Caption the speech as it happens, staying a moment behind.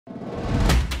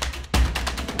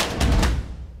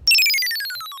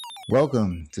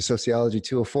Welcome to Sociology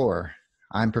 204.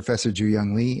 I'm Professor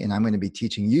Jooyoung Lee, and I'm going to be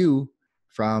teaching you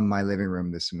from my living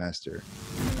room this semester.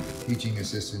 Teaching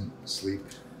assistant, sleep,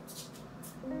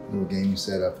 little game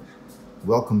setup.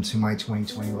 Welcome to my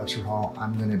 2020 lecture hall.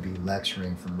 I'm going to be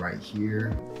lecturing from right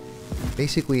here.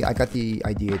 Basically, I got the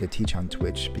idea to teach on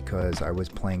Twitch because I was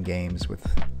playing games with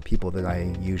people that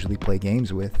I usually play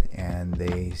games with, and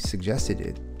they suggested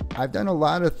it. I've done a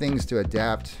lot of things to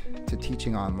adapt to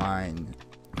teaching online.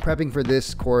 Prepping for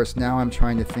this course, now I'm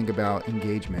trying to think about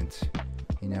engagement.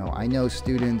 I know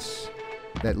students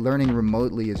that learning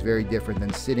remotely is very different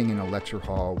than sitting in a lecture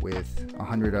hall with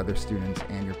 100 other students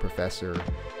and your professor.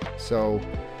 So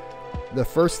the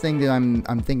first thing that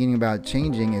I'm thinking about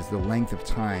changing is the length of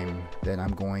time that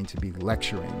I'm going to be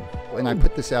lecturing. And I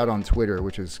put this out on Twitter,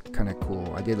 which is kind of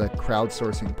cool. I did a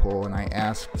crowdsourcing poll and I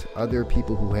asked other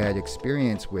people who had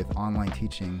experience with online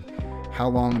teaching how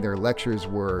long their lectures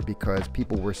were, because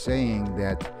people were saying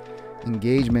that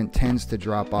engagement tends to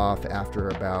drop off after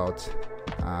about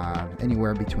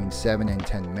anywhere between 7 and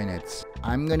 10 minutes.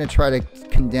 I'm going to try to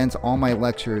condense all my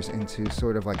lectures into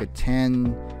sort of like a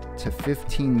 10 to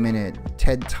 15 minute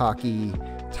TED Talky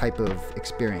type of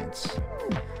experience.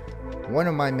 One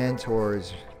of my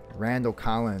mentors, Randall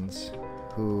Collins,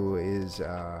 who is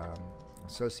a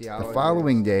sociologist, the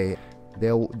following day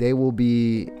they will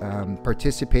be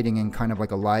participating in kind of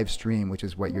like a live stream, which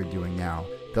is what you're doing now.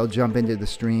 They'll jump into the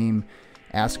stream,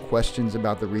 ask questions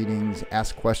about the readings,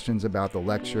 ask questions about the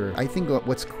lecture. I think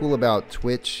what's cool about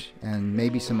Twitch and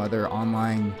maybe some other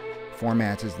online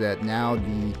formats is that now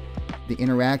the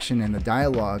interaction and the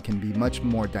dialogue can be much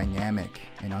more dynamic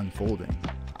and unfolding.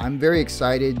 I'm very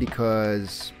excited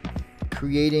because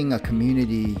creating a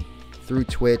community through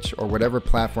Twitch or whatever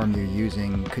platform you're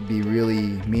using could be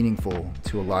really meaningful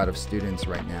to a lot of students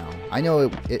right now. I know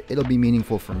it'll be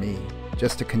meaningful for me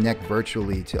just to connect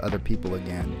virtually to other people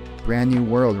again. Brand new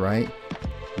world, right?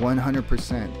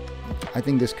 100%. I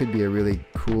think this could be a really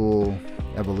cool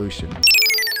evolution.